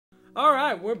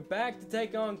Alright, we're back to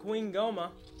take on Queen GOHMA.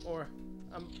 Or,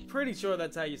 I'm pretty sure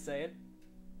that's how you say it.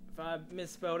 If I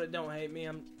misspelled it, don't hate me.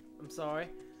 I'm sorry.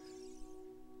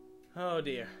 Oh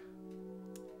dear.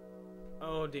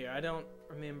 Oh dear, I don't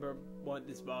remember what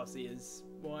this boss is.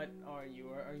 What are you?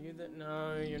 Are you the...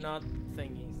 No, you're not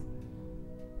thingies.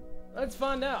 Let's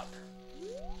find out.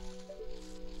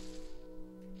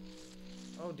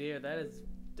 Oh dear, that is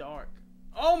dark.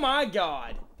 Oh my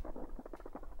god!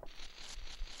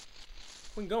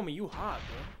 Queen GOHMA, you hot,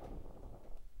 bro.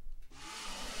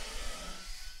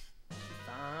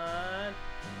 Fine.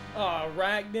 Oh,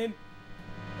 Arachnid.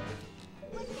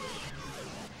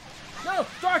 No,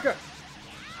 Striker!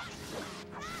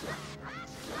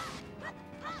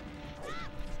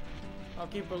 I'll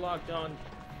keep her locked on.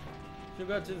 She'll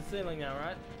go to the ceiling now,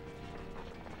 right?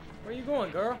 Where you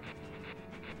going, girl?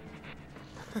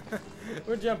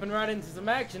 We're jumping right into some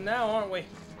action now, aren't we?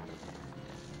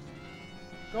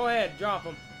 Go ahead, drop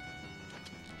him.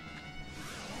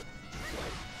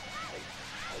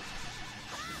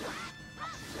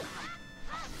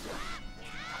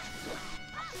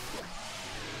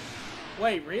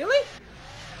 Wait, really?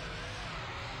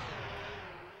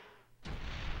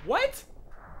 What?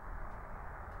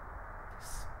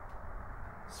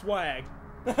 Swag.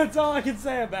 That's all I can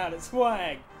say about it.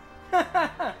 Swag.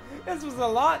 This was a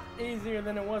lot easier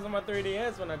than it was on my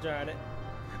 3DS when I tried it.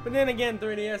 But then again,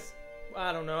 3DS,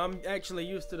 I don't know. I'm actually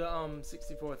used to the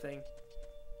 64 thing.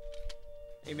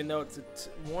 Even though it's a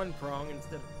one prong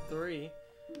instead of 3.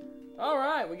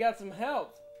 Alright, we got some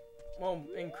health. Well,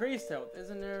 increased health,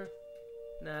 isn't there?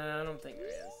 Nah, I don't think there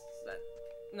is.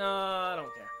 No, I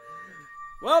don't care.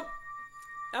 Well,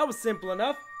 that was simple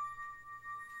enough.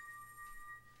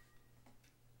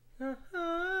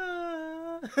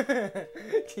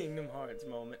 Kingdom Hearts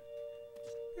moment.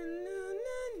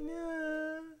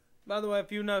 By the way,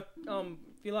 if you know, if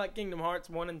you like Kingdom Hearts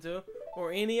 1 and 2,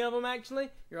 or any of them actually,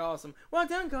 you're awesome. Well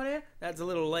done, Cody. That's a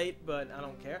little late, but I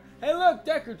don't care. Hey, look,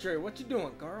 Decker Tree, what you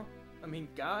doing, girl? I mean,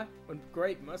 guy with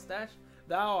great mustache.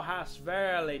 Thou hast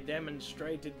verily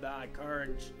demonstrated thy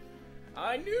courage.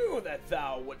 I knew that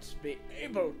thou wouldst be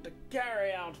able to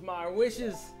carry out my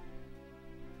wishes.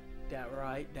 That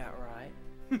right, that right.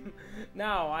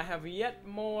 Now, I have yet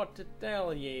more to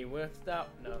tell ye without...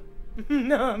 No.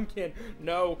 No, I'm kidding.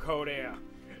 No, Cody.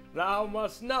 Thou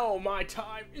must know my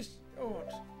time is short.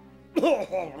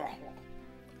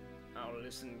 Now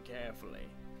listen carefully.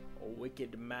 O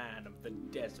wicked man of the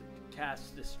desert,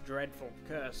 cast this dreadful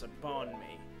curse upon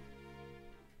me.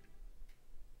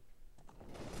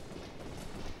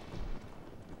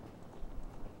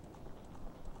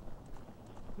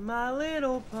 My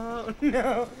little pony.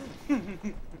 No.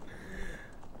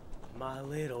 My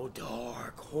little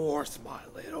dark horse, my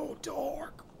little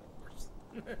dark horse.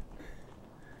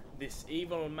 This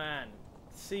evil man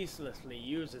ceaselessly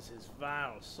uses his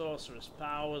vile sorcerous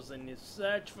powers in his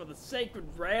search for the sacred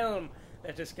realm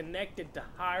that is connected to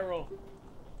Hyrule.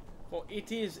 For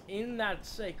it is in that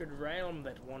sacred realm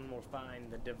that one will find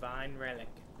the divine relic,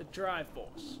 the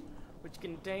Triforce, which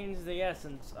contains the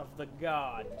essence of the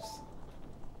gods.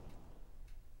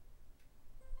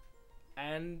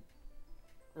 And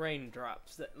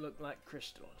raindrops that look like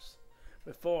crystals.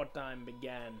 Before time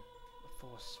began,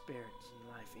 before spirits and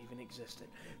life even existed,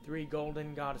 3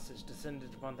 golden goddesses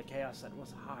descended upon the chaos that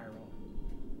was Hyrule.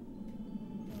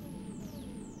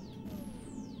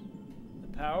 The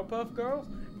Powerpuff Girls?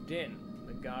 Din,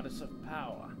 the goddess of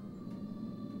power.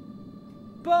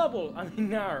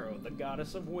 Naru, the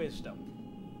goddess of wisdom.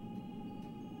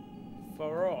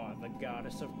 Farore, the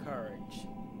goddess of courage.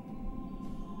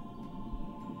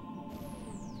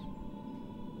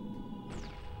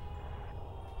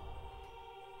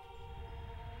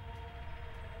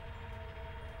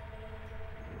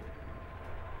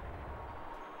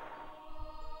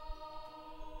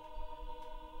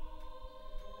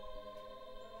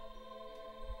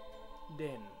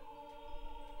 Din.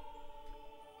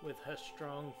 With her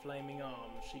strong flaming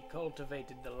arms, she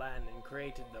cultivated the land and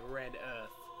created the Red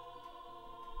Earth.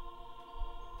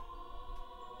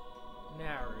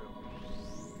 Naru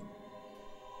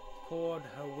poured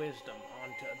her wisdom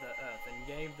onto the earth and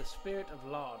gave the spirit of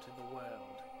law to the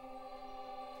world.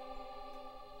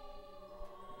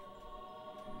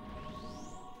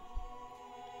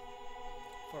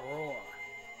 Farore,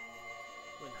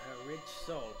 with her rich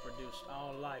soul, produced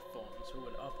all life forms who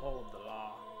would uphold the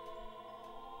law.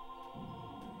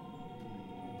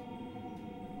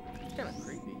 It's kind of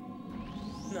creepy.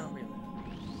 Not really.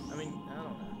 I mean, I don't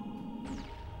know.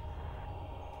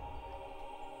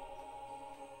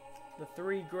 The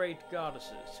 3 great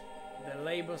goddesses, their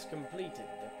labors completed,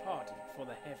 departed for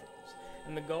the heavens.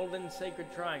 and the golden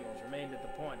sacred triangles remained at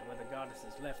the point where the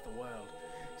goddesses left the world.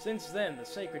 Since then, the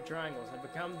sacred triangles have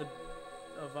become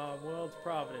of our world's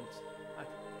providence,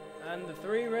 and the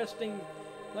three resting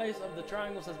place of the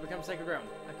triangles has become sacred ground.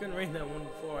 I couldn't read that one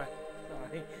before.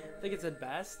 Sorry. I think it said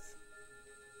best.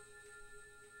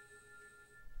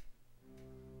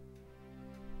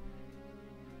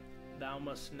 Thou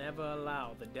must never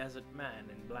allow the desert man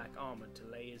in black armor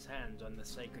to lay his hands on the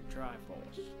sacred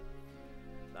Triforce.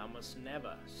 Thou must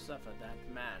never suffer that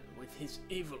man with his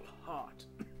evil heart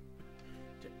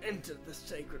to enter the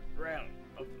sacred realm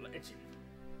of legend.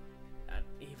 That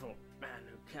evil man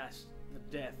who cast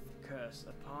the death curse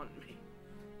upon me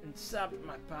and sapped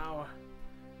my power.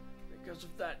 Because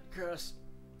of that curse,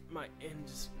 my end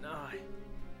is nigh.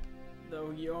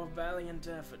 Though your valiant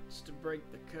efforts to break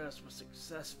the curse were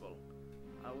successful,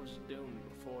 I was doomed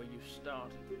before you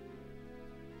started.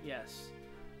 Yes,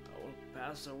 I will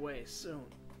pass away soon,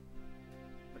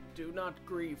 but do not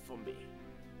grieve for me.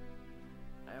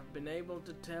 I have been able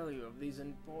to tell you of these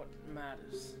important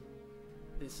matters.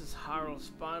 This is Hyrule's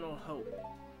final hope.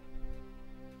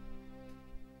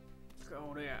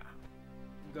 Go there.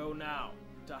 Go now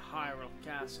to Hyrule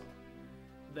Castle.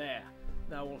 There,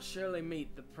 thou will surely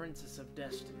meet the Princess of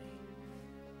Destiny.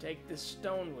 Take this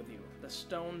stone with you, the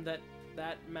stone the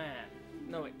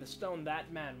stone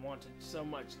that man wanted so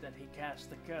much that he cast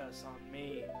the curse on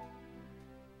me.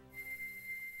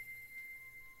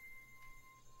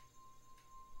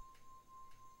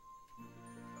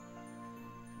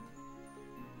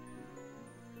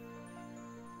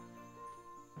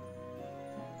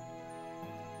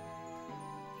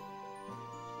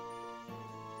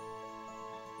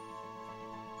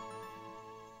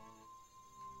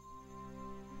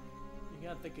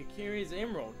 Got the Kakiri's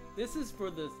Emerald. This is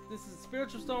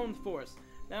Spiritual Stone Force.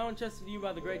 Now entrusted to you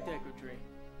by the Great Deku Tree.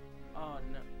 Oh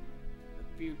no. The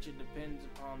future depends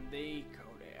upon thee,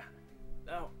 Kodair.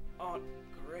 Thou art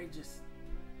courageous.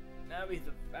 Navi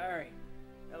the fairy.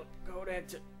 Help Kodair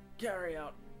to carry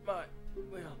out my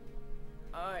will.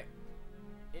 I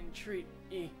entreat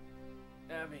ye,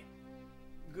 Navi.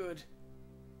 Good.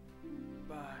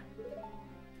 Bye.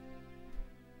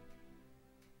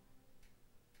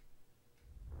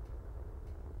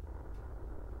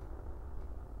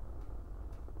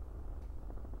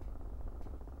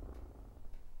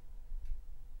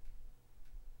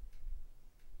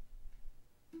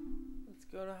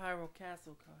 Go to Hyrule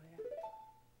Castle, Kodair.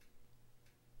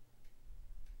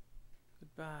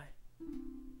 Goodbye,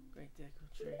 Great Deku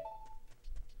Tree.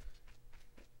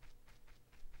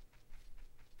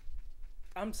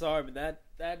 I'm sorry, but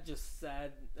that just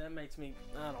sad. That makes me,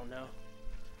 I don't know.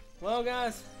 Well,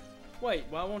 guys, wait.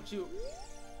 Why won't you?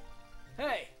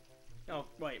 Hey. Oh,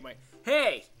 wait.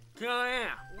 Hey,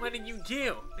 Kodair, what did you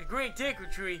do? The Great Deku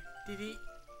Tree? Did he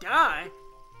die?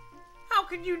 How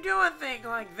could you do a thing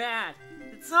like that?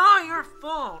 It's all your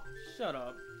fault. Shut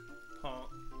up, punk.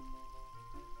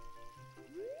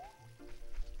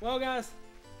 Well, guys,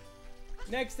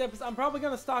 next episode, I'm probably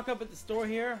going to stock up at the store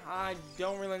here. I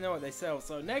don't really know what they sell.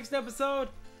 So next episode,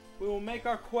 we will make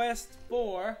our quest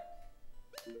for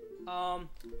Hyrule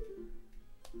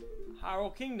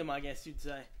Kingdom, I guess you'd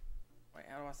say. Wait,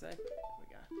 how do I say? There we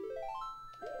go.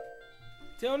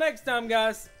 Till next time,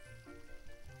 guys.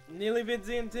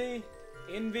 NeelyVidZNT,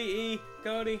 NVE,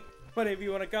 Cody, whatever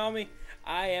you want to call me,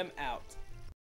 I am out.